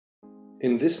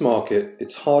In this market,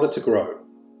 it's harder to grow,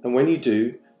 and when you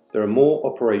do, there are more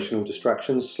operational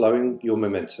distractions slowing your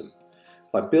momentum,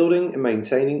 like building and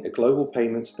maintaining a global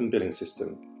payments and billing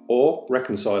system, or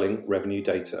reconciling revenue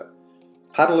data.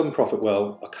 Paddle and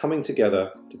Profitwell are coming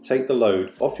together to take the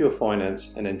load off your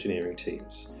finance and engineering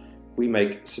teams. We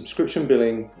make subscription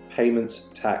billing,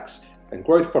 payments, tax, and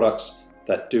growth products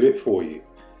that do it for you.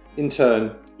 In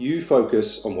turn, you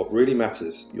focus on what really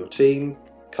matters, your team,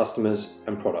 customers,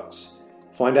 and products.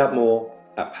 Find out more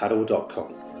at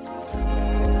paddle.com.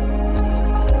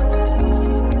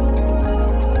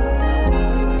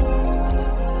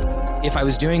 If I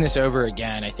was doing this over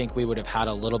again, I think we would have had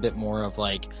a little bit more of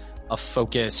like a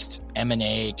focused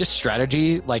M&A just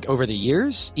strategy like over the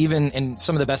years. Even and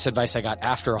some of the best advice I got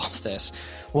after all of this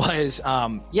was,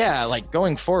 like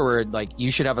going forward, like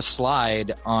you should have a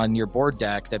slide on your board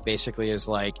deck that basically is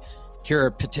like, here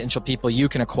are potential people you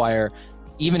can acquire.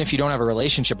 Even if you don't have a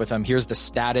relationship with them, here's the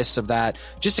status of that,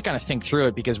 just to kind of think through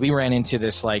it, because we ran into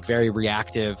this like very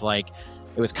reactive, like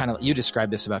it was kind of, you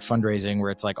described this about fundraising where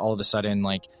it's like all of a sudden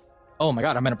like, oh my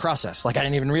God, I'm in a process. Like I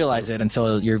didn't even realize it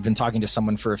until you've been talking to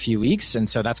someone for a few weeks. And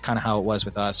so that's kind of how it was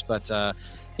with us. But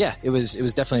it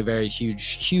was definitely a very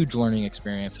huge learning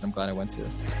experience, and I'm glad I went to it.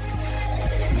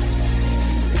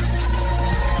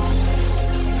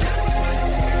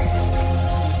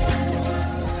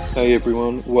 Hey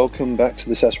everyone, welcome back to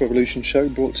the SaaS Revolution show,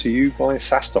 brought to you by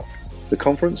SaaStock, the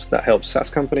conference that helps SaaS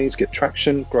companies get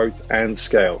traction, growth, and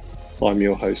scale. I'm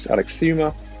your host, Alex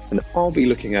Thuma, and I'll be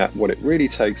looking at what it really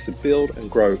takes to build and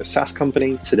grow a SaaS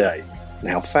company today, and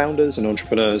how founders and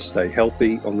entrepreneurs stay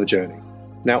healthy on the journey.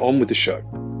 Now on with the show.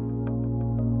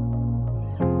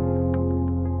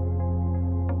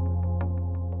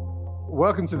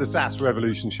 Welcome to the SaaS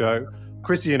Revolution show.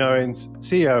 Christian Owens,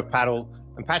 CEO of Paddle,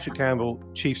 and Patrick Campbell,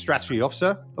 Chief Strategy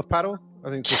Officer of Paddle. I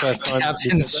think it's the first time.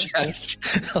 Captain Strategy.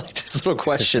 I like this little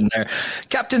question there.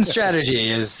 Captain Strategy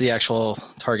is the actual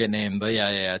target name, but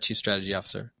yeah, Chief Strategy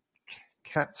Officer.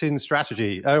 Captain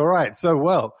Strategy. All right. So,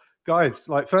 well, guys,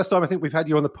 like first time I think we've had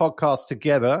you on the podcast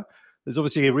together. There's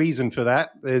obviously a reason for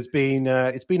that. There's been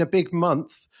it's been a big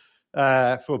month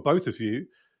for both of you.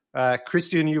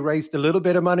 Christian, you raised a little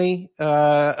bit of money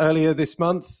earlier this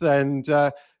month, and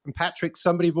Patrick,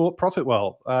 somebody bought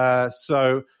Profitwell.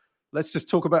 So let's just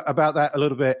talk about that a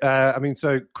little bit.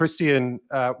 So Christian,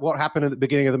 what happened at the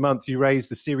beginning of the month? You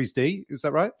raised the Series D, is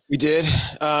that right? We did.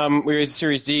 We raised a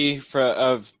Series D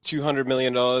of $200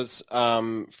 million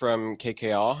from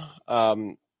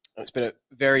KKR. It's been a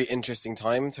very interesting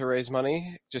time to raise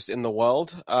money just in the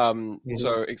world.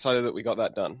 So excited that we got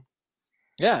that done.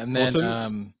 Yeah, and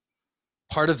then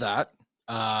part of that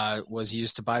was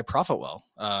used to buy Profitwell.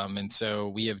 And so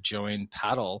we have joined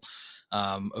Paddle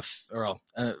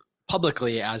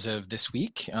publicly as of this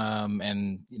week.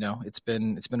 And, it's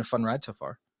been a fun ride so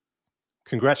far.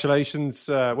 Congratulations.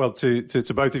 To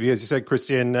both of you. As you said,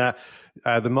 Christian,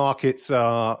 the markets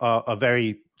are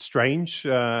very strange,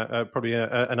 probably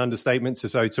an understatement.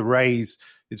 So to raise,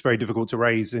 it's very difficult to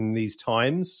raise in these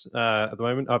times at the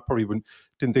moment. I probably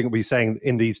didn't think we'd be saying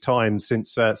in these times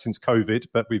since COVID,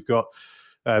 but we've got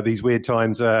these weird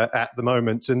times at the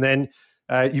moment. And then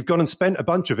you've gone and spent a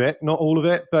bunch of it, not all of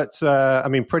it, but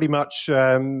pretty much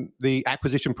the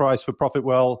acquisition price for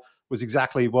Profitwell was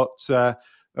exactly what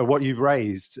you've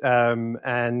raised.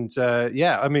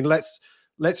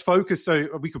 Let's focus.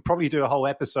 So we could probably do a whole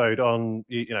episode on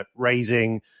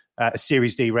raising a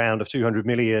Series D round of 200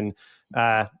 million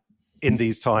in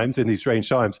these times, in these strange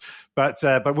times. But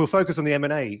we'll focus on the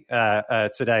M&A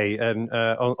today and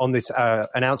on this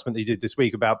announcement that you did this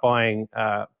week about buying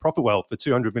Profitwell for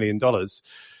 $200 million.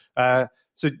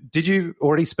 So did you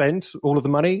already spend all of the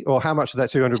money, or how much of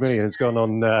that 200 million has gone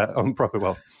on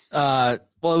Profitwell? Well,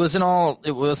 it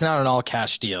was not an all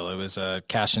cash deal. It was a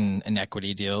cash and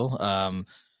equity deal.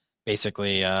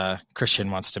 Basically,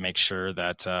 Christian wants to make sure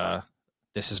that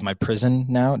this is my prison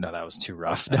now. No, that was too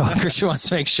rough. No, Christian wants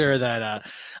to make sure that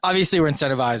obviously we're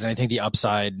incentivized. And I think the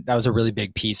upside, that was a really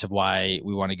big piece of why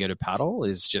we want to go to Paddle,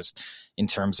 is just in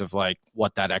terms of like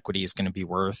what that equity is going to be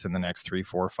worth in the next 3,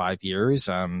 4, 5 years.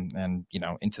 And,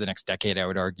 into the next decade, I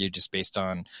would argue, just based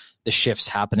on the shifts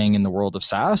happening in the world of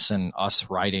SaaS and us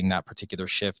riding that particular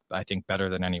shift, I think better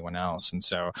than anyone else. And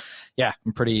so, yeah,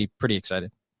 I'm pretty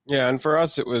excited. Yeah. And for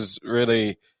us, it was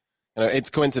really, it's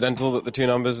coincidental that the two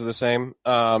numbers are the same,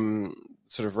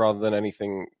 sort of rather than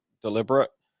anything deliberate.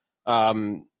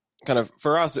 Kind of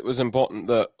for us, it was important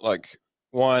that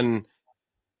one,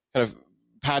 kind of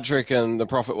Patrick and the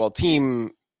Profitwell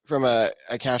team, from a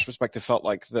cash perspective, felt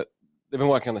like that they've been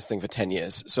working on this thing for 10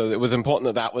 years. So it was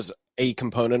important that was a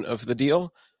component of the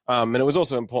deal. And it was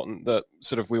also important that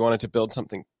sort of we wanted to build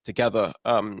something together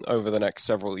over the next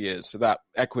several years. So that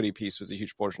equity piece was a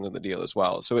huge portion of the deal as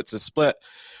well. So it's a split.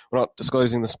 We're not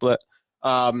disclosing the split,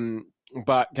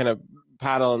 but kind of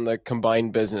Paddle and the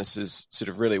combined business is sort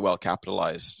of really well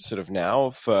capitalized sort of now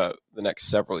for the next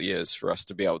several years for us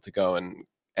to be able to go and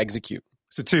execute.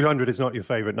 So 200 is not your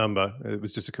favorite number. It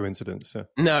was just a coincidence. So.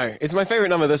 No, it's my favorite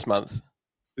number this month.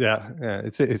 Yeah,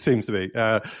 it seems to be.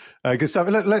 Good stuff.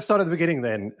 Let's start at the beginning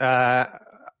then.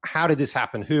 How did this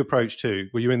happen? Who approached who?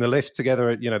 Were you in the lift together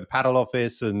at the Paddle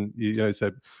office, and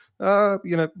said, why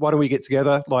don't we get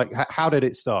together? Like, how did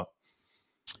it start?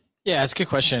 Yeah, it's a good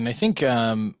question. I think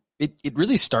it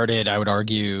really started, I would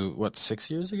argue,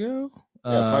 6 years ago?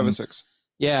 Yeah, 5 or 6.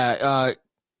 Yeah,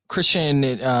 Christian,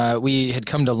 we had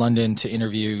come to London to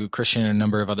interview Christian and a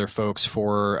number of other folks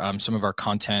for some of our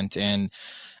content, and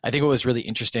I think what was really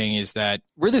interesting is that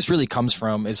where this really comes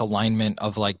from is alignment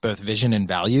of like both vision and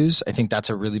values. I think that's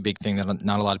a really big thing that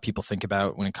not a lot of people think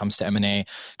about when it comes to M&A,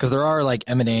 because there are like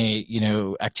M&A,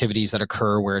 activities that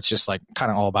occur where it's just like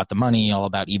kind of all about the money, all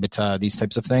about EBITDA, these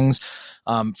types of things.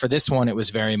 For this one, it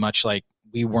was very much like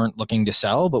we weren't looking to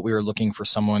sell, but we were looking for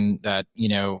someone that,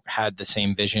 had the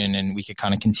same vision and we could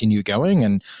kind of continue going.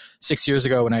 And 6 years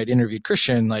ago when I had interviewed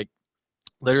Christian, like,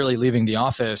 literally leaving the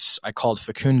office, I called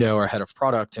Facundo, our head of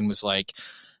product, and was like,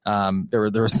 there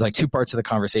was like 2 parts of the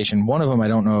conversation. One of them, I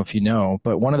don't know if you know,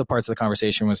 but one of the parts of the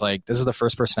conversation was like, this is the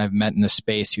first person I've met in this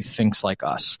space who thinks like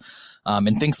us.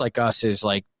 And thinks like us is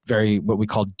like very what we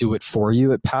call do it for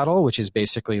you at Paddle, which is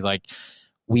basically like,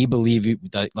 we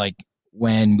believe that like,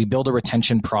 when we build a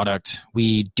retention product,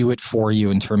 we do it for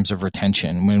you in terms of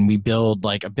retention. When we build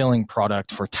like a billing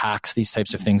product for tax, these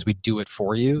types of things, we do it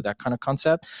for you, that kind of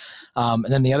concept. And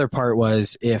then the other part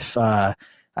was if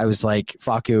I was like,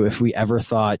 Faku, if we ever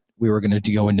thought we were going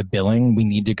to go into billing, we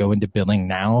need to go into billing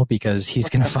now because he's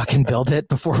going to fucking build it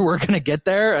before we're going to get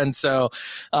there. And so,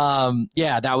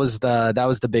 that was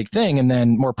the big thing. And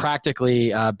then more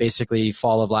practically, basically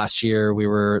fall of last year, we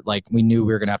knew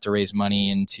we were going to have to raise money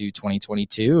into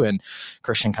 2022. And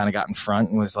Christian kind of got in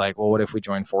front and was like, well, what if we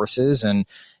join forces? And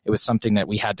it was something that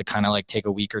we had to kind of like take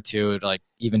a week or two to like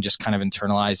even just kind of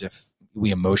internalize if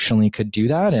we emotionally could do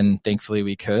that. And thankfully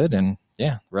we could. And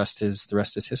yeah, the rest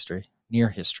is history, near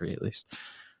history at least.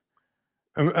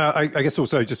 I guess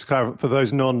also just to clarify for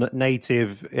those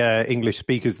non-native English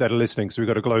speakers that are listening, because we've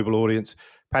got a global audience,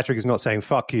 Patrick is not saying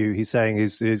 "fuck you"; he's saying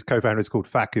his co-founder is called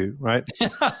Faku, right?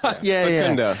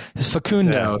 Yeah.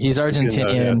 Facundo. He's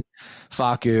Argentinian.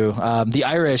 Faku. The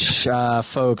Irish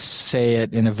folks say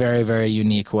it in a very, very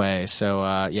unique way. So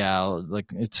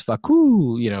like it's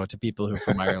Faku, to people who are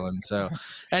from Ireland. So,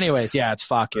 anyways, yeah, it's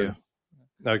Faku.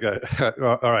 Okay,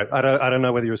 all right. I don't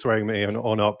know whether you're swearing me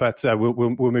or not, but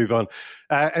we'll move on.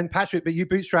 And Patrick, but you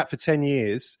bootstrapped for 10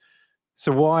 years,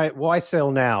 so why sell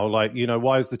now? Like,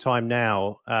 why is the time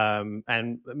now?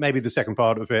 And maybe the second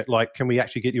part of it, like, can we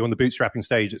actually get you on the bootstrapping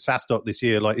stage at SaaStock this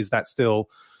year? Like, is that still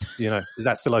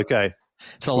okay?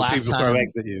 It's the last time.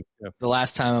 Exit you? Yeah. The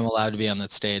last time I'm allowed to be on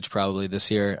that stage, probably this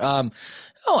year. No,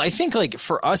 I think like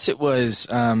for us, it was.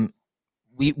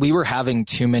 We were having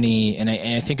too many, and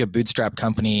I think a bootstrap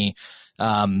company,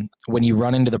 when you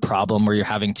run into the problem where you're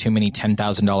having too many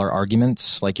 $10,000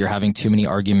 arguments, like you're having too many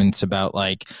arguments about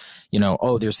like,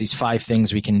 there's these 5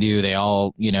 things we can do. They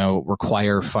all,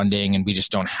 require funding and we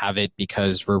just don't have it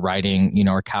because we're writing,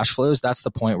 our cash flows. That's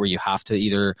the point where you have to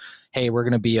either, hey, we're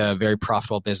going to be a very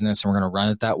profitable business and we're going to run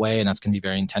it that way. And that's going to be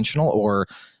very intentional, or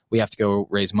we have to go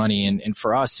raise money. And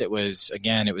for us, it was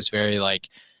very like,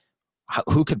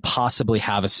 who could possibly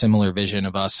have a similar vision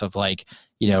of us of like,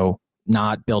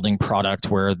 not building product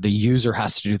where the user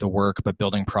has to do the work, but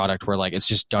building product where like it's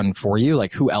just done for you.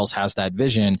 Like who else has that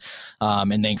vision?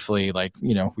 And thankfully, like,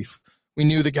 we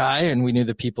knew the guy and we knew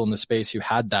the people in the space who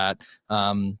had that.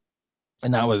 And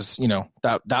that was,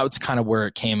 that was kind of where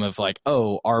it came of like,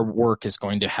 oh, our work is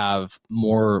going to have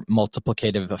more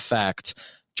multiplicative effect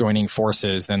joining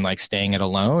forces than like staying it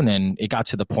alone. And it got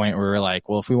to the point where we were like,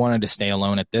 well, if we wanted to stay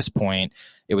alone at this point,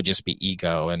 it would just be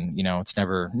ego. And, it's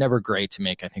never great to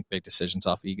make, I think, big decisions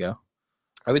off ego.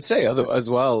 I would say as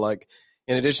well, like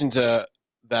in addition to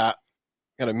that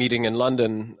kind of meeting in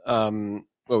London,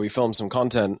 where we filmed some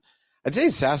content, I'd say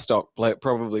SaaStock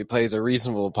probably plays a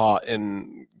reasonable part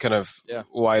in kind of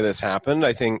why this happened.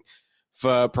 I think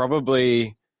over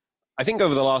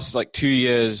the last like 2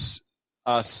 years,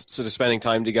 us sort of spending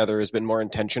time together has been more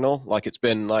intentional. Like it's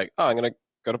been like, oh, I'm going to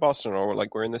go to Boston, or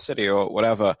like we're in the city or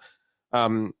whatever.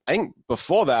 I think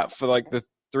before that, for like the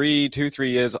 3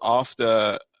 years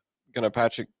after kind of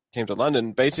Patrick came to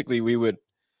London, basically we would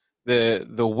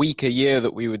the week, a year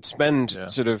that we would spend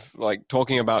sort of like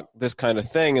talking about this kind of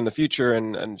thing in the future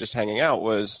and just hanging out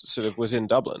was in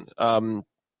Dublin.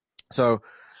 So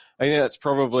I think that's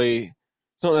probably,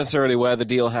 it's not necessarily where the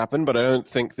deal happened, but I don't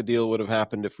think the deal would have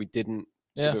happened if we didn't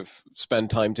sort of spend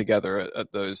time together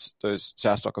at those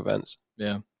SaaStock events.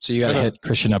 Yeah. So you got to hit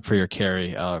Christian up for your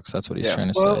carry, Alex. That's what he's trying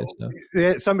to say. So.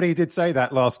 Yeah, somebody did say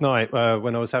that last night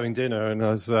when I was having dinner, and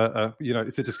I was,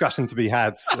 it's a discussion to be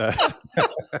had.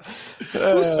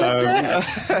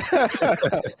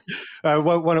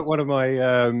 One of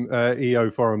my EO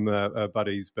forum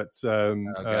buddies, but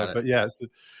yeah. So,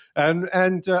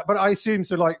 but I assume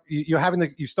so. Like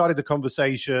you started the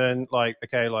conversation. Like,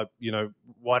 okay, like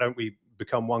why don't we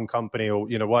become one company, or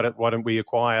why don't we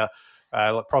acquire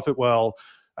like Profitwell?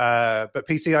 But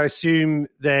PC, I assume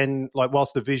then, like,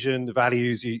 whilst the vision, the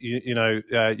values, you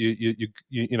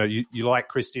like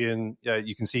Christian,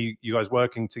 you can see you guys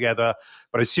working together.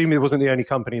 But I assume it wasn't the only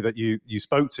company that you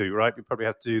spoke to, right? You probably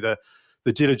have to do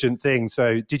the diligent thing.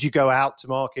 So, did you go out to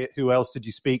market? Who else did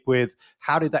you speak with?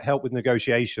 How did that help with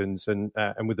negotiations and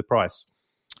with the price?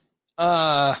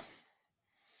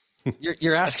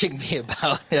 You're asking me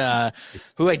about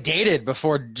who I dated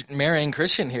before marrying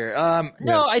Christian here.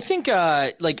 No, I think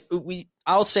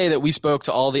I'll say that we spoke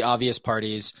to all the obvious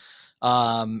parties,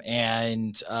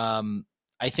 and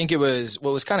I think what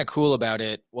was kind of cool about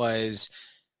it was,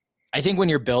 I think when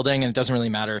you're building, and it doesn't really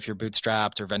matter if you're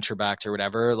bootstrapped or venture backed or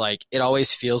whatever, like it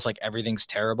always feels like everything's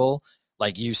terrible.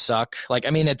 Like you suck. Like,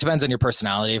 I mean, it depends on your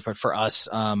personality, but for us,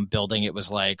 building, it was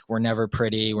like, we're never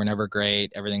pretty. We're never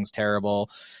great. Everything's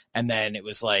terrible. And then it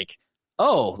was like,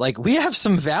 oh, like we have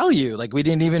some value. Like we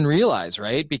didn't even realize,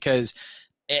 right? Because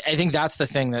I think that's the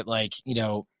thing that, like,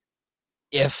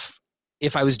 if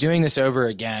I was doing this over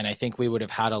again, I think we would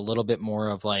have had a little bit more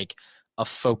of like a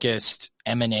focused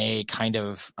M&A kind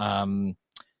of,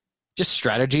 just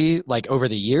strategy, like over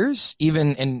the years.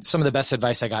 Even and some of the best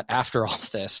advice I got after all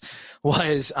of this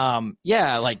was,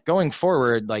 like going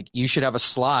forward, like you should have a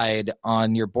slide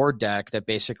on your board deck that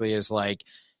basically is like,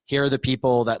 here are the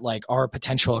people that like are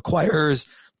potential acquirers.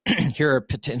 Here are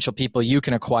potential people you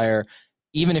can acquire.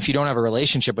 Even if you don't have a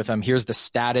relationship with them, here's the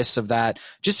status of that,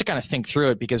 just to kind of think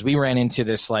through it, because we ran into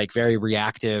this like very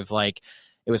reactive, like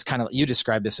it was kind of, you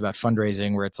described this about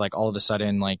fundraising where it's like all of a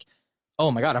sudden like, oh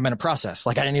my God, I'm in a process.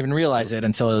 Like I didn't even realize it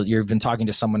until you've been talking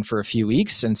to someone for a few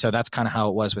weeks. And so that's kind of how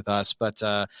it was with us. But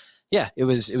it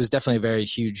was definitely a very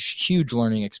huge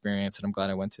learning experience, and I'm glad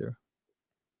I went to.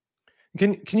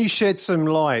 Can you shed some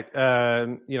light?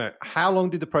 How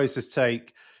long did the process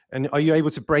take? And are you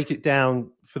able to break it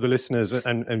down for the listeners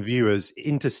and viewers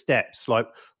into steps? Like,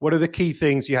 what are the key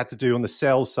things you had to do on the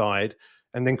sell side?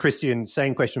 And then Christian,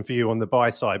 same question for you on the buy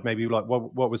side. Maybe like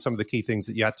what were some of the key things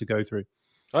that you had to go through?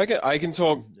 I can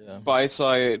talk buy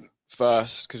side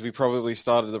first, because we probably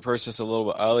started the process a little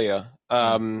bit earlier.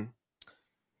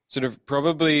 Sort of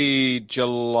probably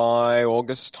July,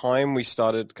 August time, we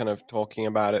started kind of talking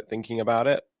about it, thinking about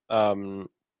it.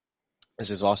 This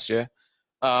is last year.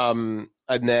 And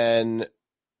then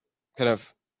kind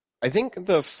of, I think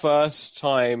the first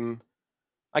time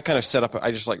I kind of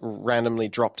I just like randomly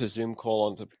dropped a Zoom call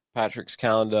onto Patrick's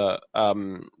calendar,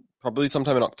 probably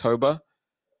sometime in October.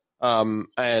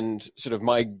 And sort of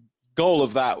my goal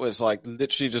of that was like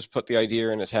literally just put the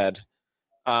idea in his head,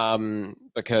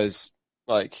 because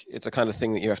like it's a kind of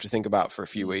thing that you have to think about for a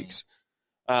few weeks.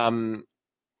 And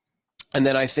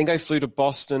then I think I flew to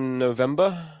Boston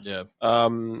November. Yeah.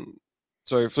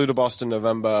 So I flew to Boston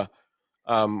November.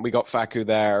 We got Faku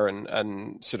there,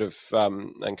 and sort of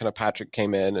and kind of Patrick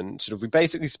came in, and sort of we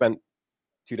basically spent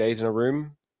 2 days in a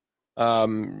room,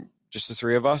 just the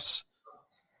three of us.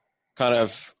 Kind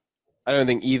of, I don't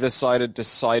think either side had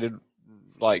decided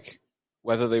like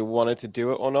whether they wanted to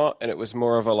do it or not, and it was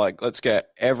more of a like, let's get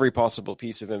every possible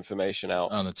piece of information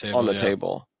out on the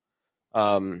table.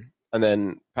 And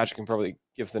then Patrick can probably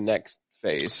give the next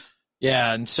phase.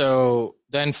 Yeah, and so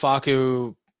then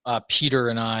Faku, Peter,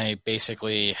 and I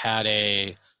basically had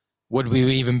would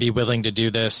we even be willing to do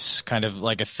this kind of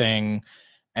like a thing?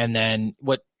 And then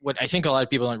what I think a lot of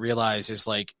people don't realize is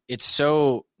like it's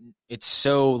so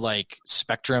like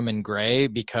spectrum and gray,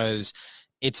 because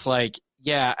it's like,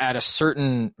 yeah, at a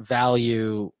certain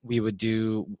value we would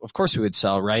do, of course we would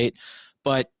sell, right?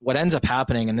 But what ends up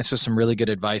happening, and this was some really good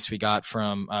advice we got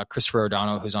from Christopher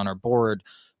O'Donnell, who's on our board,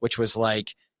 which was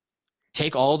like,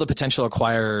 take all the potential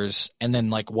acquirers and then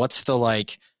like, what's the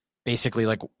like, basically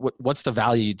like, what's the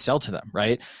value you'd sell to them,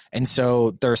 right? And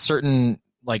so there are certain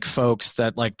like folks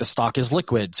that like the stock is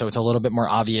liquid, so it's a little bit more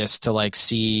obvious to like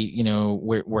see,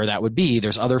 where that would be.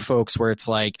 There's other folks where it's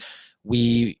like,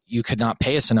 you could not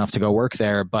pay us enough to go work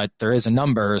there, but there is a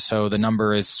number. So the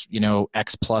number is,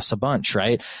 X plus a bunch.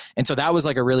 Right. And so that was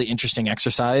like a really interesting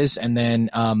exercise. And then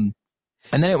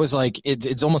it was like,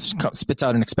 it's almost spits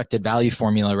out an expected value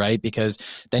formula, right? Because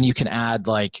then you can add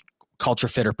like culture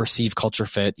fit or perceived culture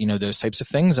fit, those types of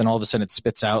things. And all of a sudden it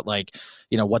spits out like,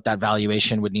 what that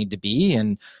valuation would need to be.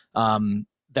 And,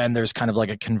 then there's kind of like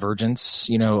a convergence,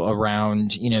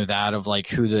 around, that of like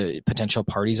who the potential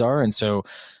parties are. And so,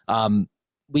 I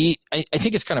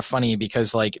think it's kind of funny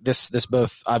because like this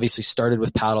both obviously started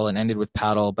with paddle and ended with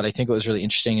paddle. But I think what was really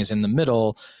interesting is in the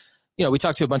middle, we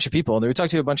talked to a bunch of people and we talked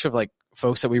to a bunch of like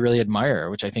folks that we really admire,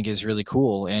 which I think is really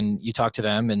cool. And you talk to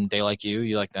them and they like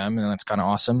you like them, and that's kind of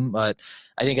awesome. But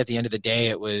I think at the end of the day,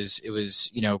 it was,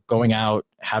 going out,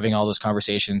 having all those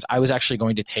conversations. I was actually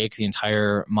going to take the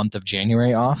entire month of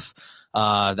January off.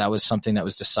 That was something that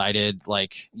was decided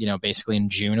like, basically in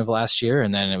June of last year.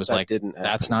 And then it was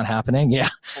that's not happening. Yeah.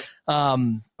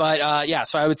 So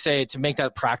I would say to make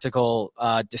that practical,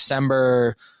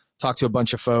 December, talked to a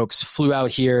bunch of folks, flew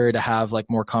out here to have like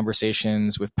more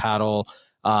conversations with paddle.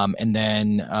 And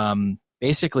then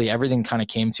basically everything kind of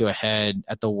came to a head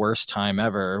at the worst time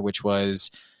ever, which was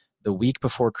the week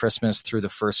before Christmas through the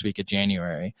first week of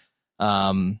January.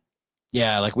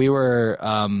 Like we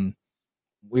were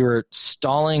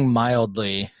stalling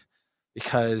mildly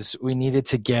because we needed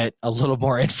to get a little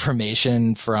more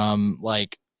information from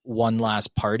like one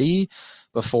last party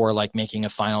before like making a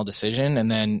final decision.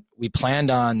 And then we planned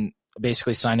on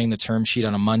basically signing the term sheet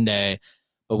on a Monday,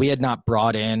 but we had not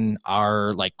brought in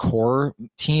our like core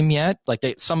team yet. Like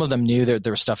some of them knew that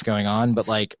there was stuff going on, but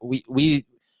like we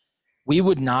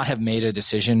would not have made a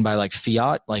decision by like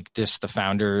fiat, like the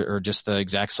founder or just the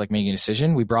execs like making a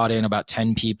decision. We brought in about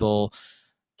 10 people,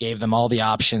 gave them all the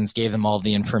options, gave them all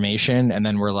the information. And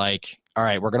then we're like, all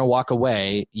right, we're going to walk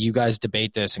away. You guys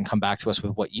debate this and come back to us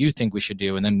with what you think we should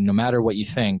do. And then no matter what you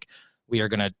think, we are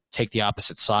going to take the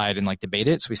opposite side and like debate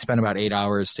it. So we spent about 8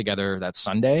 hours together that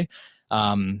Sunday.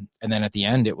 And then at the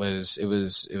end it was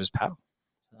paddle.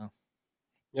 So.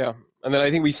 Yeah. And then I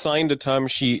think we signed a term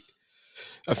sheet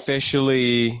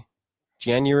officially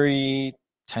January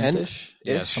 10th.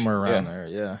 Yeah, somewhere around there.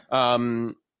 Yeah.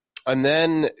 And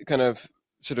then kind of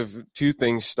sort of two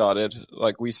things started.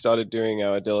 Like we started doing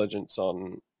our diligence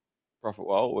on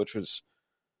Profitwell, which was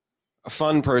a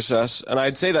fun process. And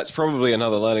I'd say that's probably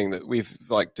another learning that we've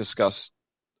like discussed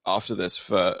after this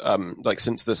for like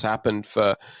since this happened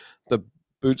for the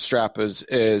bootstrappers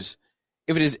is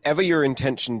if it is ever your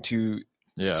intention to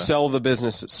sell the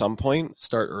business at some point,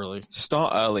 start early,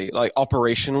 like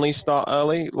operationally start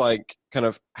early, like kind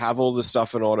of have all the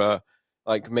stuff in order,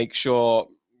 like make sure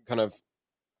kind of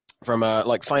from a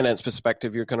like finance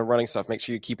perspective, you're kind of running stuff. Make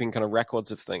sure you're keeping kind of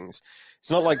records of things. It's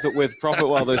not like that with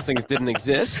Profitwell, those things didn't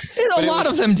exist. A lot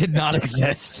of them did not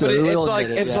exist. So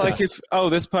it's like if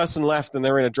this person left and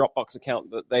they're in a Dropbox account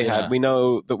that they had, we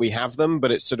know that we have them, but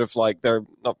it's sort of like they're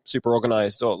not super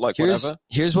organized or like whatever.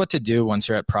 Here's what to do once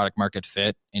you're at product market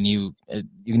fit, and you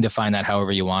can define that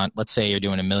however you want. Let's say you're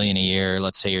doing $1 million a year.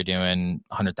 Let's say you're doing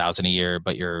 100,000 a year,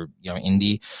 but you're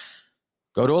indie.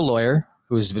 Go to a lawyer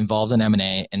who's involved in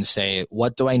M&A and say,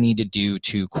 what do I need to do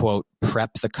to, quote,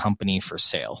 prep the company for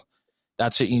sale?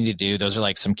 That's what you need to do. Those are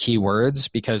like some key words,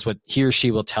 because what he or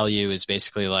she will tell you is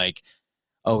basically like,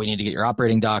 oh, we need to get your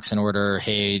operating docs in order.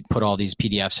 Hey, put all these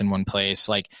PDFs in one place.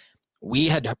 Like we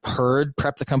had heard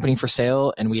prep the company for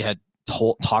sale, and we had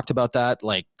talked about that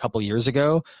like a couple years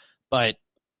ago, but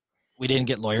we didn't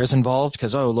get lawyers involved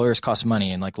because, lawyers cost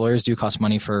money, and like lawyers do cost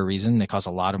money for a reason. They cost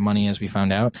a lot of money, as we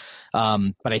found out.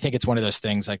 But I think it's one of those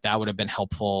things like that would have been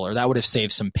helpful, or that would have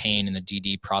saved some pain in the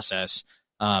DD process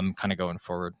kind of going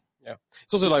forward. Yeah.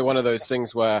 It's also like one of those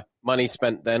things where money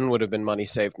spent then would have been money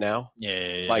saved now.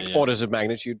 Yeah. Like orders of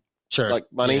magnitude. Sure. Like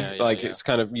money, it's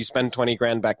kind of, you spend 20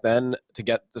 grand back then to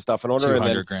get the stuff in order, and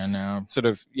then grand now. Sort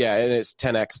of, and it's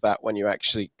 10x that when you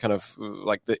actually kind of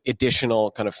like the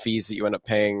additional kind of fees that you end up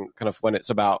paying kind of when it's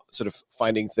about sort of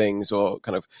finding things or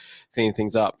kind of cleaning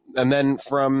things up. And then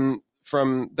from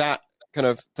that kind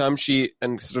of term sheet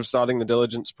and sort of starting the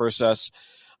diligence process,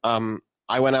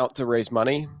 I went out to raise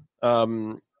money.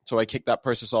 So I kicked that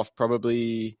process off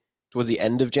probably towards the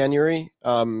end of January.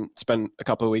 Spent a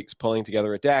couple of weeks pulling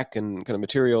together a deck and kind of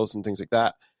materials and things like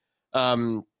that,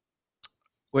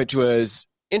 which was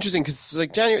interesting because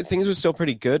like January things were still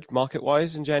pretty good market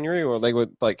wise in January, or we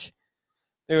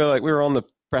were on the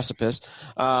precipice.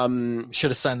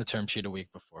 Should have signed the term sheet a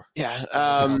week before. Yeah.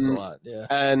 A lot. Yeah.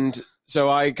 And so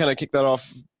I kind of kicked that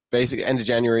off basically end of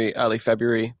January, early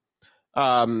February.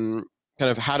 Kind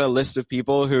of had a list of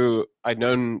people who I'd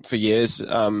known for years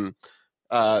that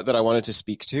I wanted to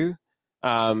speak to.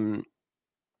 There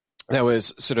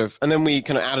was sort of, and then we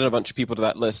kind of added a bunch of people to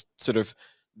that list, sort of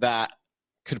that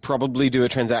could probably do a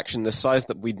transaction this size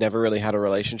that we'd never really had a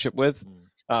relationship with.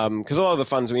 Because a lot of the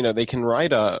funds, we know they can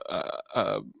write a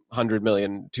 $100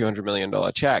 million, $200 million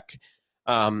check,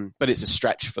 but it's a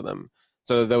stretch for them.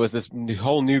 So there was this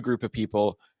whole new group of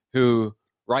people who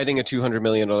writing a $200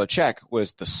 million check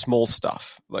was the small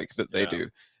stuff like that they do.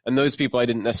 And those people I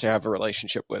didn't necessarily have a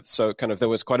relationship with. So kind of there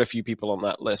was quite a few people on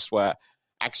that list where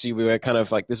actually we were kind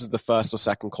of like, this is the first or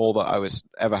second call that I was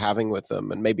ever having with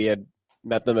them. And maybe I'd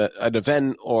met them at an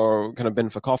event or kind of been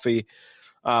for coffee.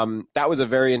 That was a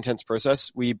very intense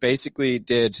process. We basically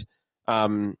did,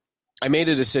 I made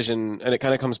a decision, and it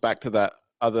kind of comes back to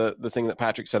the thing that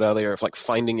Patrick said earlier of like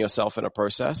finding yourself in a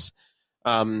process.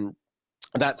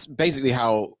 That's basically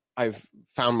how I've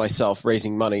found myself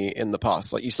raising money in the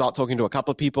past. Like you start talking to a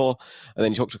couple of people, and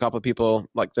then you talk to a couple of people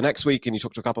like the next week, and you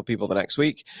talk to a couple of people the next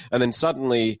week. And then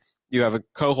suddenly you have a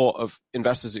cohort of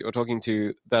investors that you're talking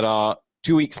to that are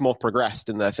 2 weeks more progressed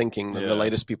in their thinking than the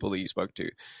latest people that you spoke to.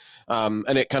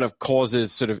 And it kind of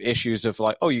causes sort of issues of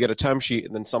like, oh, you get a term sheet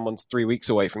and then someone's 3 weeks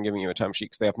away from giving you a term sheet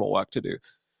because they have more work to do.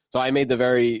 So I made the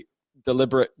very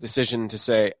deliberate decision to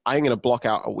say, I'm going to block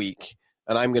out a week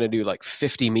and I'm going to do like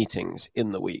 50 meetings in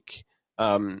the week.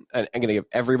 And I'm going to give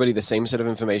everybody the same set of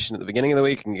information at the beginning of the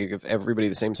week and give everybody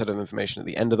the same set of information at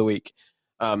the end of the week.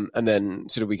 And then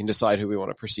sort of we can decide who we want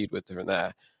to proceed with from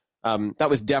there. That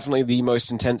was definitely the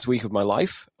most intense week of my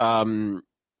life.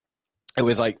 It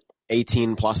was like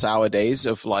 18 plus hour days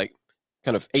of like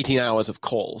kind of 18 hours of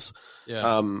calls.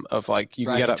 Of like you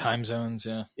can get up time zones.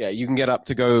 You can get up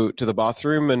to go to the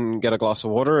bathroom and get a glass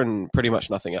of water and pretty much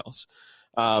nothing else.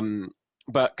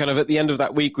 But kind of at the end of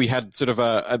that week, we had sort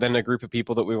of then a group of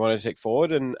people that we wanted to take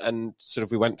forward, and sort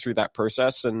of we went through that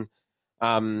process, and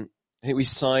I think we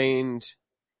signed.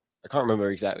 I can't remember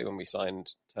exactly when we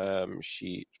signed term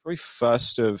sheet. Probably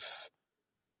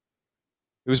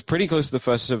it was pretty close to the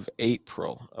 1st of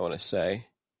April, I want to say.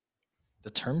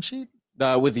 The term sheet?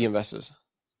 With the investors.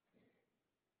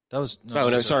 That was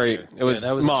sorry. It was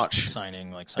that was March.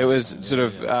 Signing. It was sort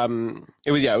of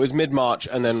it was mid-March,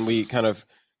 and then we kind of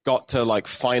got to like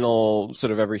final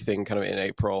sort of everything kind of in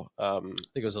April. I think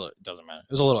it was it doesn't matter.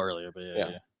 It was a little earlier, but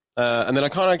yeah. And then I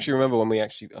can't actually remember when we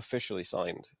actually officially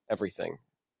signed everything.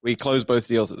 We closed both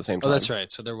deals at the same time. Oh, that's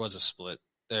right. So there was a split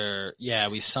there. Yeah,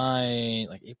 we signed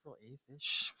like April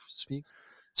 8th-ish speaks.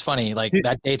 It's funny, like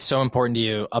that date's so important to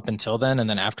you up until then, and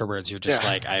then afterwards you're just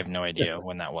like, I have no idea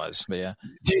when that was. But yeah.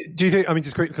 Do you think, I mean,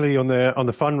 just quickly on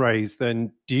the fundraise,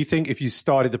 then do you think if you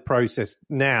started the process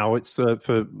now, it's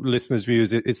for listeners'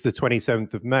 viewers, it's the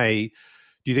 27th of May.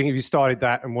 Do you think if you started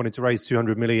that and wanted to raise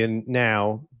 200 million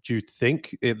now, do you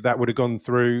think that would have gone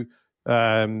through,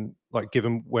 like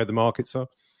given where the markets are?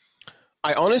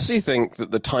 I honestly think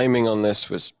that the timing on this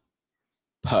was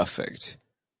perfect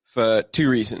for two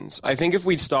reasons. I think if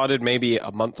we'd started maybe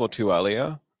a month or two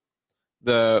earlier,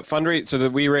 the fundraise, so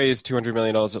that we raised $200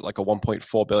 million at like a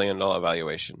 $1.4 billion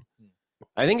valuation.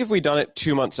 I think if we'd done it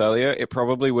 2 months earlier, it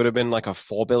probably would have been like a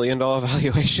 $4 billion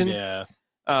valuation. Yeah.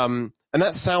 And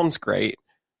that sounds great,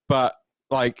 but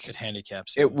like it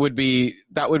handicaps. It would be,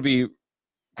 that would be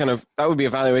a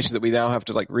valuation that we now have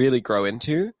to like really grow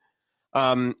into.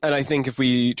 And I think if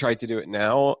we tried to do it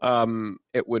now,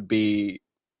 it would be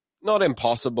not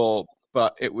impossible,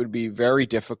 but it would be very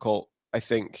difficult, I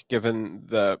think, given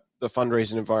the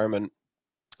fundraising environment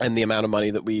and the amount of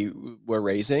money that we were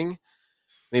raising.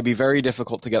 It'd be very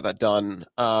difficult to get that done.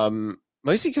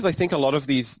 Mostly because I think a lot of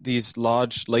these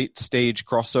large late stage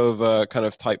crossover kind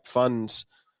of type funds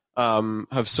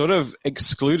have sort of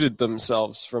excluded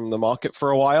themselves from the market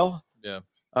for a while. Yeah.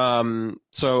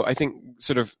 So I think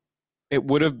sort of it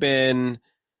would have been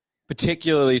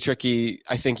particularly tricky,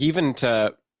 I think, even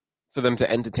for them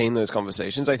to entertain those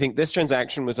conversations. I think this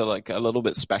transaction was a little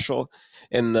bit special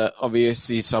in that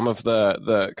obviously some of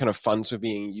the kind of funds were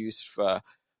being used for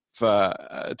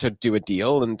to do a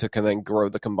deal and to kind of grow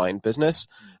the combined business.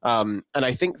 And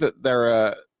I think that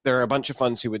there are a bunch of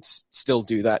funds who would still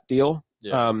do that deal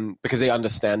because they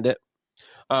understand it.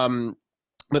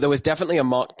 But there was definitely a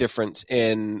marked difference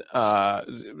in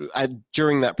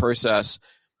during that process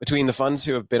between the funds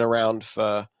who have been around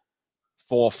for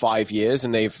 4 or 5 years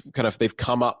and they've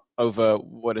come up over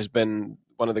what has been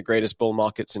one of the greatest bull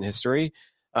markets in history.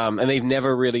 And they've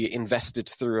never really invested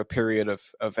through a period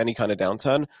of any kind of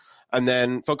downturn. And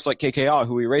then folks like KKR,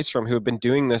 who we raised from, who have been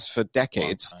doing this for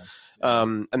decades,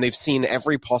 and they've seen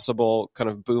every possible kind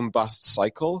of boom bust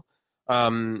cycle.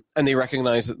 And they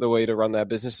recognize that the way to run their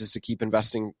business is to keep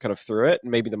investing kind of through it.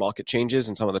 And maybe the market changes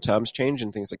and some of the terms change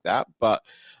and things like that. But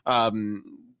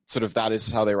sort of that is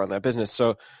how they run their business.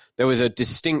 So there was a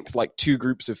distinct like two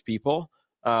groups of people.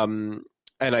 And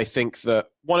I think that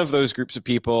one of those groups of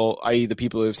people, i.e. the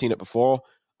people who have seen it before,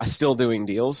 are still doing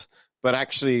deals. But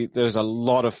actually there's a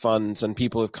lot of funds and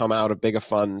people who've come out of bigger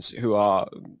funds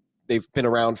they've been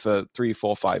around for 3,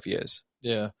 4, 5 years.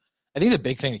 Yeah. I think the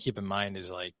big thing to keep in mind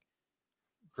is like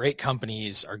great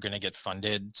companies are going to get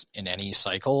funded in any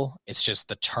cycle. It's just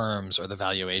the terms or the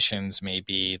valuations may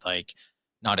be like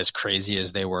not as crazy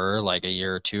as they were like a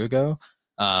year or two ago.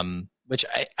 Which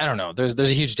I don't know. There's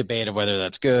a huge debate of whether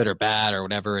that's good or bad or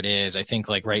whatever it is. I think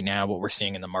like right now what we're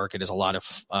seeing in the market is a lot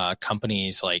of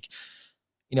companies like,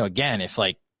 again, if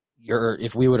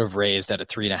we would have raised at a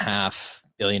 $3.5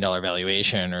 billion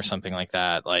valuation or something like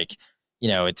that, like,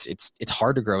 it's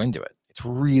hard to grow into it. It's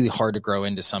really hard to grow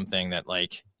into something that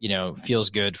like, feels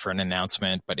good for an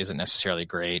announcement, but isn't necessarily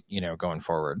great, going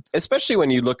forward. Especially when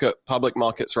you look at public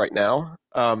markets right now,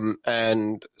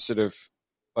 and sort of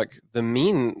like the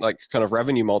mean, like kind of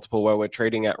revenue multiple where we're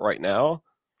trading at right now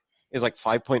is like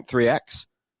 5.3x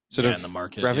sort of in the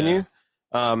market, revenue.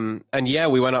 Yeah.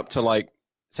 And we went up to like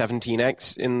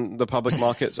 17x in the public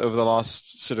markets over the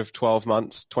last sort of 12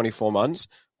 months, 24 months.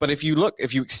 But if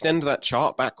you extend that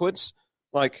chart backwards,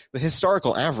 like the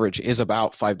historical average is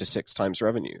about 5 to 6 times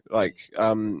revenue. Like,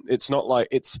 it's not like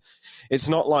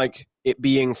it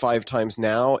being 5 times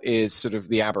now is sort of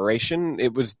the aberration.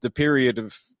 It was the period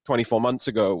of 24 months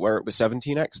ago where it was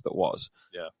 17x that was.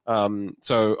 Yeah.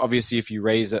 So obviously if you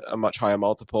raise a much higher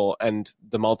multiple and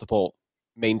the multiple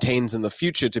maintains in the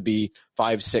future to be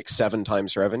 5, 6, 7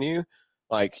 times revenue,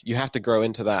 like you have to grow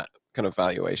into that kind of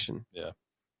valuation. Yeah.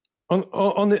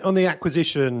 On the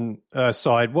acquisition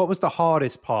side, what was the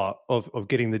hardest part of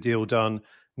getting the deal done?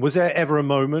 Was there ever a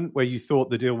moment where you thought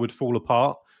the deal would fall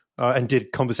apart? And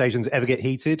did conversations ever get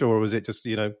heated, or was it just,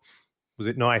 was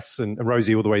it nice and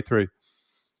rosy all the way through?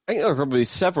 I think there were probably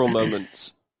several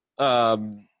moments where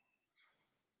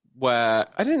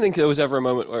I didn't think there was ever a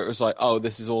moment where it was like, oh,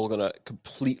 this is all going to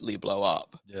completely blow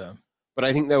up. Yeah. But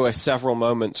I think there were several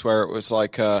moments where it was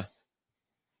like,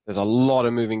 there's a lot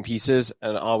of moving pieces,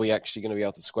 and are we actually going to be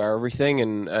able to square everything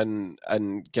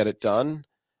and get it done?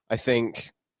 I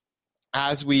think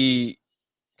as we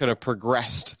kind of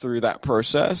progressed through that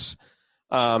process,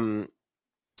 I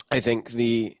think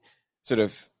the sort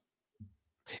of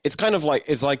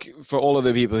it's like for all of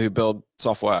the people who build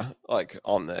software like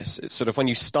on this, it's sort of when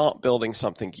you start building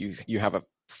something, you have a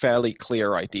fairly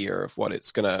clear idea of what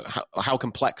it's gonna how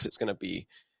complex it's gonna be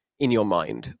in your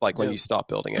mind, like when you start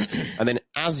building it. And then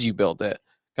as you build it,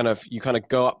 you kind of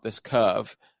go up this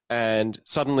curve, and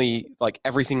suddenly like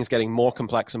everything's getting more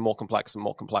complex and more complex and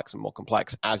more complex and more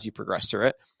complex as you progress through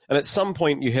it. And at some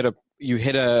point you hit a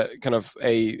kind of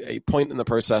a point in the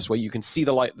process where you can see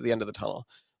the light at the end of the tunnel.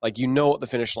 Like, what the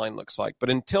finish line looks like. But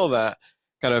until that,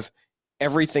 kind of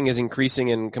everything is increasing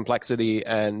in complexity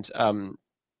and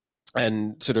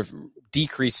sort of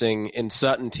decreasing in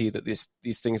certainty that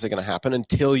these things are going to happen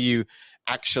until you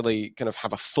actually kind of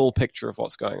have a full picture of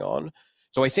what's going on.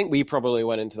 So I think we probably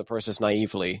went into the process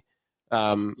naively.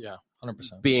 100%.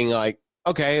 Being like,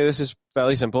 okay, this is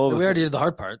fairly simple. We already did the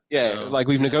hard part. Yeah, so. Like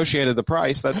we've negotiated the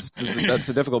price. That's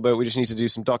the difficult bit. We just need to do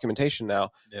some documentation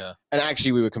now. Yeah. And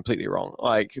actually, we were completely wrong.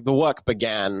 Like the work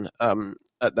began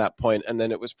at that point, and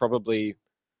then it was probably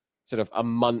sort of a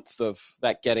month of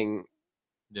that getting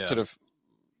sort of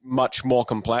much more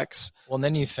complex. Well, and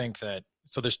then you think that,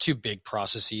 so there's 2 big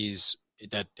processes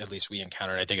that at least we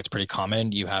encountered. I think it's pretty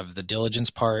common. You have the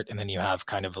diligence part, and then you have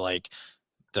kind of like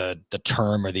the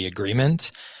term or the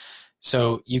agreement.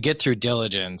 So you get through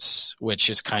diligence,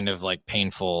 which is kind of like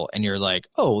painful, and you're like,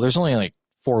 oh, there's only like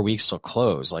 4 weeks till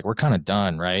close. Like we're kind of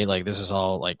done, right? Like this is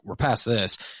all like, we're past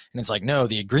this. And it's like, no,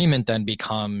 the agreement then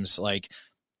becomes like,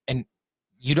 and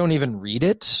you don't even read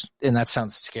it. And that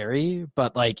sounds scary,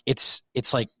 but like, it's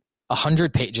like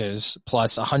 100 pages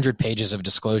plus 100 pages of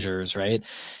disclosures, right?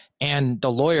 And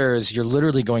the lawyers, you're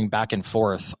literally going back and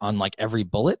forth on like every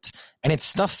bullet, and it's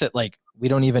stuff that like we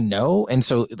don't even know. And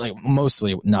so like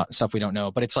mostly not stuff we don't know,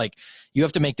 but it's like you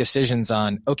have to make decisions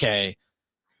on, okay,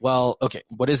 what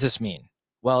does this mean?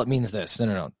 Well, it means this.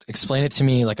 No. Explain it to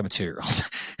me like I'm a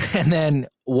 2-year-old. And then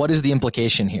what is the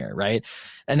implication here, right?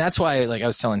 And that's why, like I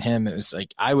was telling him, it was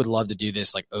like, I would love to do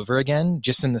this like over again,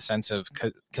 just in the sense of,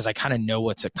 because I kind of know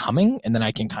what's coming. And then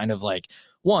I can kind of like,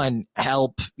 one,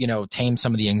 help, tame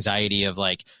some of the anxiety of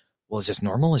like, well, is this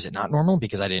normal? Is it not normal?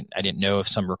 Because I didn't know if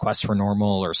some requests were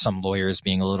normal or some lawyers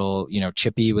being a little,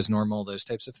 chippy was normal, those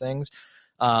types of things.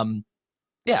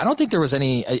 Yeah, I don't think there was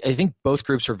any, I think both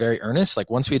groups were very earnest. Like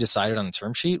once we decided on the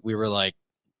term sheet, we were like,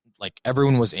 like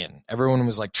everyone was in. Everyone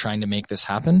was like trying to make this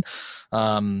happen.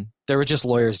 There were just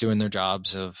lawyers doing their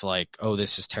jobs of like, oh,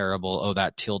 this is terrible. Oh,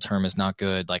 that teal term is not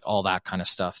good. Like all that kind of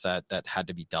stuff that had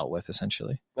to be dealt with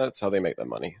essentially. That's how they make their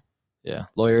money. Yeah,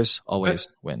 lawyers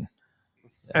always win.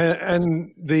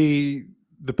 And the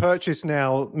purchase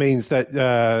now means that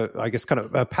I guess kind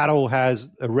of Paddle has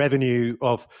a revenue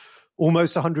of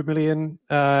almost 100 million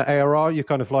ARR. You're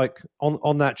kind of like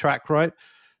on that track, right?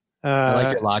 I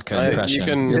like your Vodka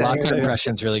impression. Your Vodka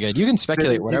impression's really good. You can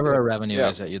speculate whatever a revenue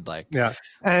is that you'd like. Yeah.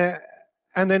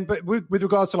 And then, but with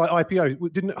regards to like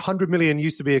IPO, didn't 100 million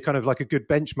used to be a kind of like a good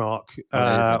benchmark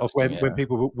of when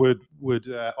people would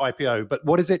IPO? But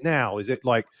what is it now? Is it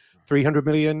like 300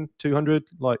 million, 200?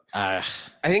 Like, I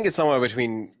think it's somewhere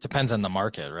between. Depends on the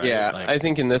market, right? Yeah, like, I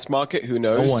think in this market, who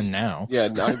knows? No one now. Yeah,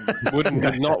 I would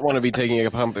not want to be taking a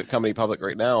company public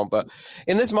right now. But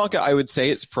in this market, I would say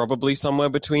it's probably somewhere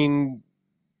between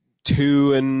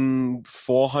 200 and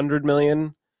 400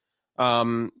 million.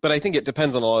 But I think it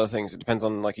depends on a lot of things. It depends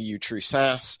on like, are you true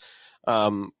SaaS?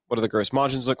 What do the gross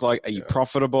margins look like? Are you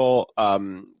profitable?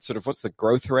 Sort of what's the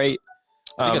growth rate?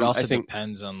 I think it also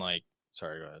depends on like,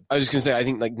 sorry, go ahead. I was just going to say, I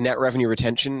think like net revenue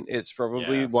retention is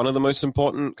probably one of the most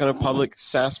important kind of public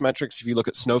SaaS metrics if you look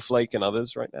at Snowflake and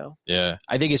others right now. Yeah.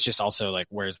 I think it's just also like,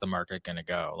 where's the market going to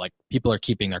go? Like people are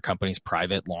keeping their companies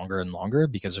private longer and longer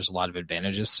because there's a lot of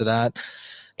advantages to that.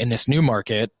 In this new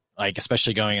market, like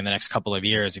especially going in the next couple of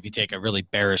years, if you take a really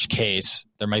bearish case,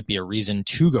 there might be a reason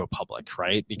to go public,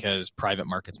 right? Because private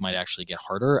markets might actually get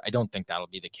harder. I don't think that'll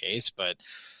be the case, but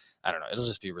I don't know. It'll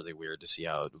just be really weird to see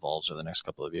how it evolves over the next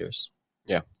couple of years.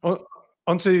 Yeah.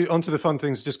 Onto the fun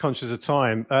things, just conscious of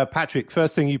time. Patrick,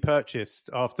 first thing you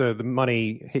purchased after the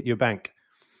money hit your bank?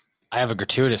 I have a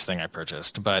gratuitous thing I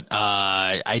purchased, but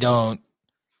I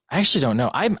actually don't know.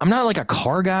 I'm not like a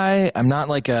car guy. I'm not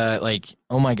like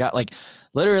oh my God, like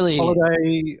literally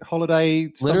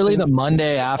holiday. Literally the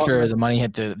Monday after the money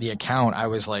hit the account, I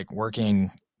was like working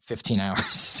 15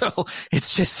 hours. So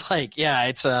it's just like, yeah,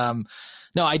 it's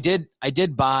no, I did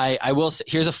buy, I will say,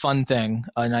 here's a fun thing,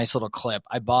 a nice little clip.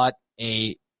 I bought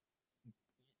a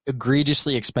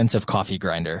egregiously expensive coffee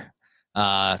grinder.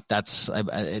 It's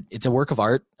a work of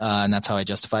art, and that's how I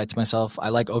justify it to myself. I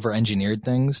like over-engineered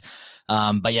things.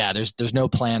 But yeah, there's no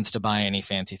plans to buy any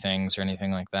fancy things or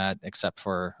anything like that, except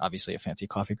for obviously a fancy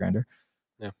coffee grinder.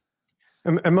 Yeah.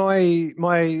 And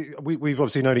we've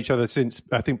obviously known each other since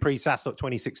I think pre-SaaStock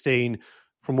 2016.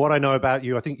 From what I know about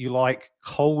you, I think you like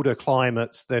colder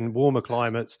climates than warmer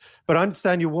climates. But I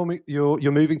understand you're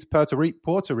moving to Puerto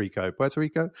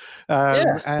Rico.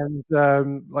 And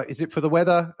like, is it for the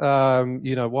weather?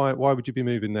 Why would you be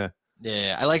moving there?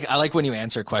 Yeah, I like when you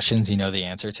answer questions you know the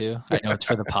answer to. I know it's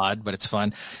for the pod, but it's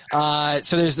fun.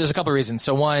 So there's a couple of reasons.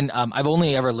 So one, I've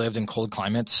only ever lived in cold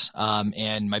climates,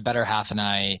 and my better half and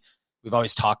I, we've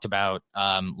always talked about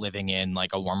living in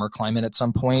like a warmer climate at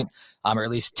some point, or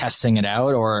at least testing it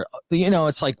out. Or,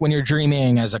 it's like when you're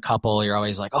dreaming as a couple, you're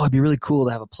always like, oh, it'd be really cool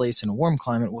to have a place in a warm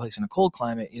climate, a place in a cold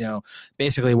climate.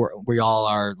 Basically we all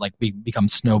are like, we become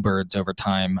snowbirds over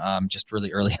time, just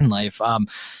really early in life.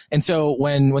 And so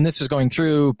when this was going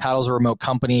through, Paddle's a remote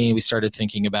company, we started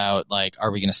thinking about like,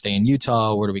 are we going to stay in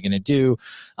Utah? What are we going to do?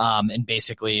 And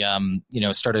basically,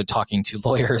 started talking to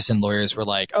lawyers, and lawyers were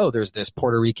like, oh, there's this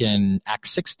Puerto Rican Act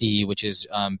 60, which is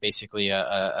basically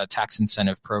a tax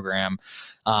incentive program.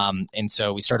 And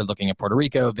so we started looking at Puerto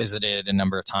Rico, visited a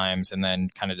number of times, and then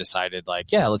kind of decided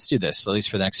like, yeah, let's do this, at least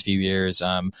for the next few years.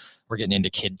 We're getting into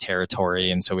kid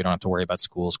territory, and so we don't have to worry about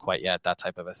schools quite yet, that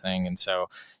type of a thing. And so,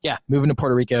 yeah, moving to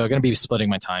Puerto Rico, going to be splitting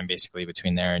my time basically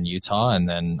between there and Utah, and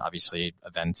then obviously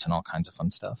events and all kinds of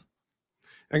fun stuff.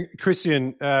 And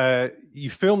Christian, you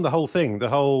filmed the whole thing, the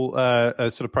whole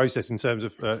sort of process in terms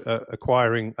of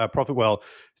acquiring Profitwell,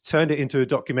 turned it into a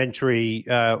documentary,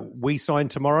 We Sign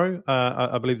Tomorrow.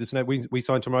 I believe this is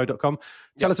WeSignTomorrow.com.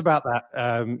 Tell us about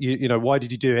that. Why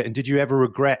did you do it? And did you ever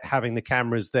regret having the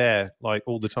cameras there like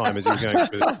all the time as you were going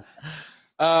through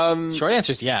it? Short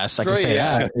answer is yes. I can say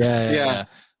that. Yeah.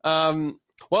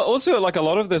 Well, also, like a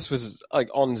lot of this was like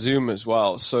on Zoom as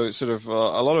well. So sort of a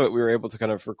lot of it, we were able to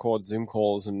kind of record Zoom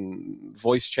calls and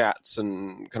voice chats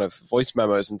and kind of voice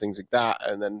memos and things like that.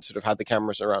 And then sort of had the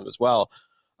cameras around as well.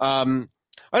 I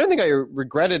don't think I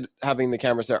regretted having the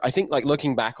cameras there. I think like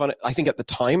looking back on it, I think at the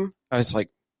time I was like,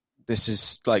 this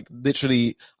is like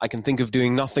literally, I can think of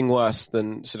doing nothing worse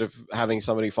than sort of having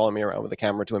somebody follow me around with a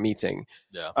camera to a meeting.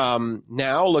 Yeah.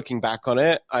 Now looking back on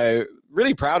it, I'm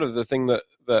really proud of the thing that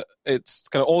it's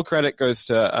kind of all credit goes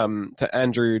to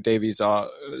Andrew Davies, our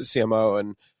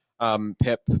CMO, and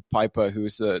Pip Piper,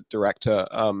 who's the director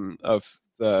of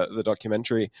the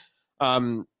documentary.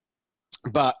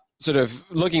 But sort of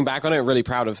looking back on it, really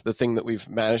proud of the thing that we've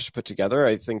managed to put together.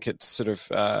 I think it's sort of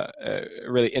a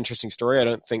really interesting story. I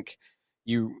don't think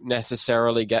you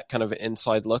necessarily get kind of an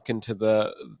inside look into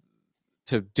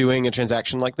to doing a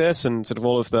transaction like this, and sort of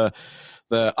all of the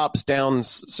ups,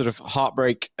 downs, sort of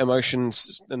heartbreak,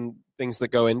 emotions, and things that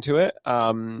go into it.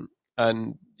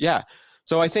 And yeah,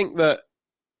 so I think that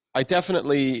I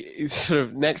definitely sort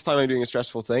of next time I'm doing a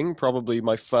stressful thing, probably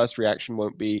my first reaction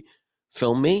won't be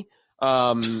film me.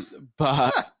 But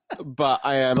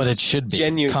I am. But it should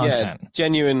be content.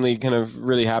 Genuinely kind of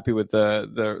really happy with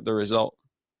the result.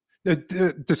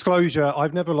 Disclosure: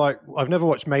 I've never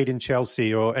watched Made in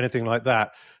Chelsea or anything like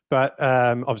that, but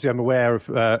obviously I'm aware of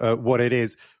what it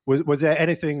is. Was there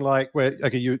anything like where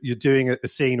you're doing a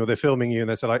scene or they're filming you and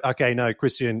they're like, okay, no,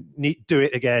 Christian, do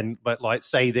it again, but like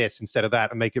say this instead of that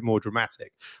and make it more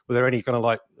dramatic? Were there any kind of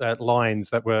like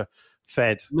lines that were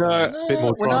fed? No, a bit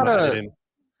more drama?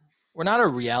 We're not a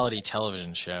reality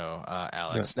television show,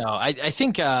 Alex. Yeah. No, I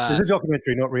think it's a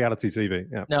documentary, not reality TV.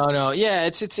 Yeah. No. Yeah,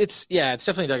 it's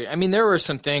definitely. I mean, there were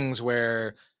some things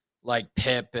where like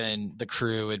Pip and the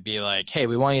crew would be like, "Hey,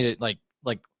 we want you to like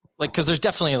because there's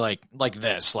definitely like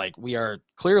this. Like we are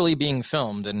clearly being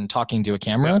filmed and talking to a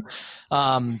camera."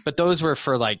 Yeah. But those were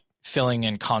for like filling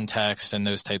in context and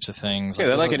those types of things. Yeah,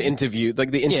 they're like an interview,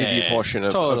 like the interview portion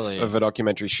of a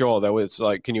documentary. Sure, there was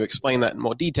like, can you explain that in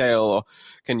more detail, or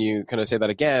can you kind of say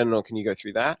that again, or can you go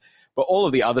through that? But all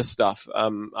of the other stuff,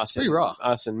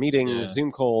 us in meetings, Zoom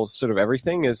calls, sort of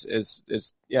everything is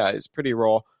pretty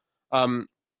raw.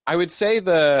 I would say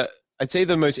the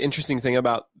most interesting thing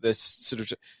about this sort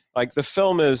of like the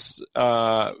film is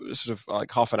sort of like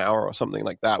half an hour or something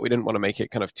like that. We didn't want to make it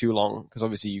kind of too long because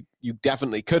obviously you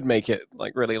definitely could make it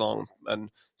like really long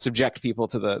and subject people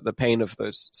to the pain of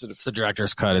those sort of. It's the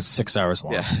director's cut. It's 6 hours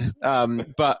long. Yeah.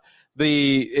 But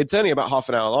it's only about half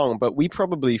an hour long, but we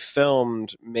probably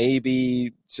filmed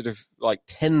maybe sort of like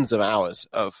tens of hours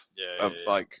of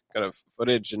like kind of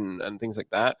footage and things like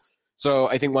that. So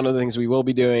I think one of the things we will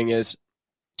be doing is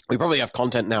we probably have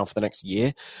content now for the next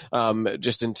year,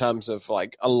 just in terms of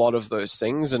like a lot of those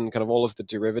things and kind of all of the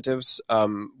derivatives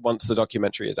once the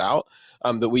documentary is out,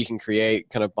 that we can create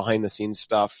kind of behind the scenes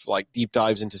stuff, like deep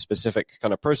dives into specific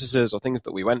kind of processes or things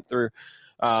that we went through,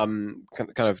 kind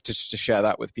of to share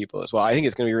that with people as well. I think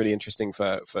it's going to be really interesting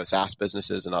for SaaS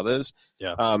businesses and others.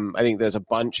 Yeah. I think there's a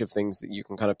bunch of things that you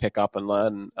can kind of pick up and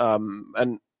learn.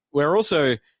 And we're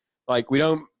also like, we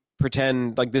don't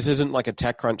pretend like this isn't like a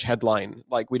TechCrunch headline.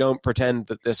 Like we don't pretend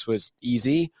that this was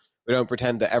easy. We don't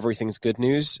pretend that everything's good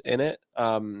news in it.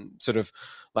 Sort of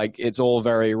like it's all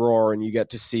very raw, and you get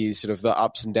to see sort of the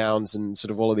ups and downs and sort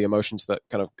of all of the emotions that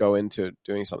kind of go into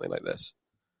doing something like this.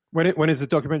 When is the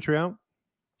documentary out?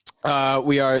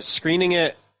 We are screening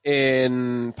it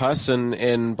in person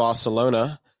in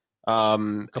Barcelona. In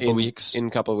a couple of weeks.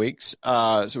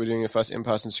 So we're doing a first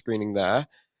in-person screening there,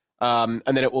 and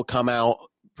then it will come out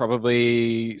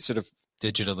probably sort of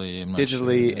digitally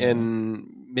in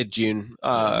mid-June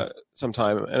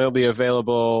sometime, and it'll be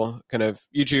available kind of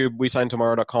YouTube,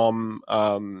 WeSignTomorrow.com,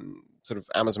 sort of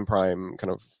Amazon Prime,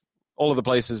 kind of all of the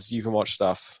places you can watch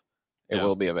stuff. It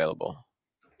will be available.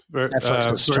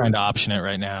 Netflix is trying to option it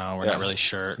right now. We're not really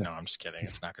sure. No, I'm just kidding.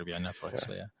 It's not going to be on Netflix.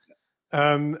 But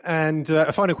and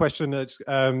a final question.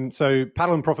 So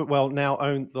Paddle and Profitwell now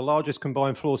own the largest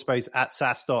combined floor space at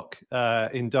SaaStock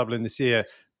in Dublin this year.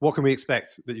 What can we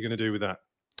expect that you're going to do with that?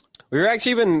 We've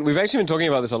actually been talking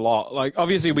about this a lot. Like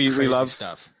obviously we love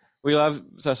stuff. We love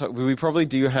SaaStock. We probably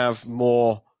do have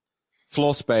more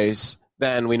floor space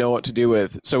than we know what to do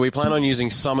with. So we plan on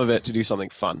using some of it to do something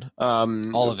fun.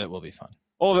 All of it will be fun.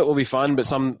 All of it will be fun, but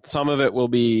some of it will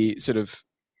be sort of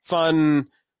fun,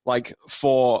 like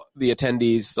for the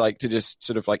attendees, like to just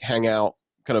sort of like hang out.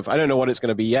 Kind of, I don't know what it's going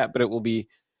to be yet, but it will be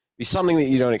something that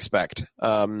you don't expect.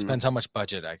 Depends how much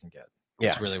budget I can get.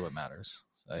 That's really what matters.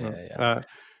 So,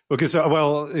 Because,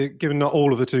 given not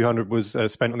all of the 200 was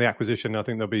spent on the acquisition, I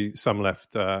think there'll be some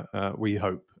left, we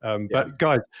hope. But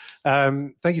guys,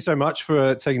 thank you so much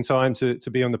for taking time to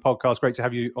be on the podcast. Great to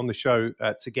have you on the show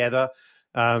together.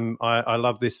 I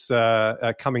love this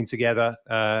coming together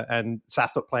and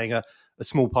SaaStock playing a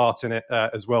small part in it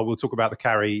as well. We'll talk about the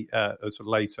carry sort of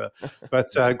later. But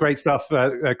great stuff,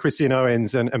 Christian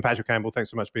Owens and Patrick Campbell.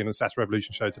 Thanks so much for being on the SaaS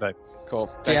Revolution show today. Cool.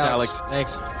 Thanks, Alex.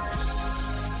 Thanks.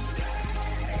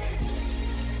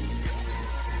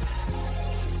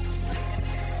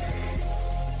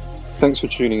 Thanks for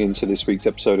tuning in to this week's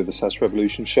episode of the SaaS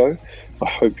Revolution show. I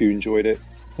hope you enjoyed it.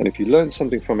 And if you learned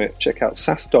something from it, check out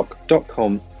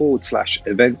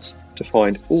saastock.com/events to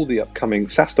find all the upcoming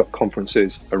SaaStock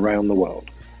conferences around the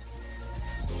world.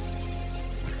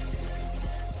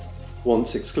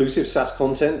 Want exclusive SaaS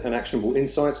content and actionable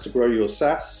insights to grow your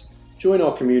SaaS? Join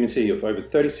our community of over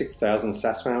 36,000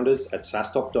 SaaS founders at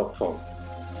SaaStock.com.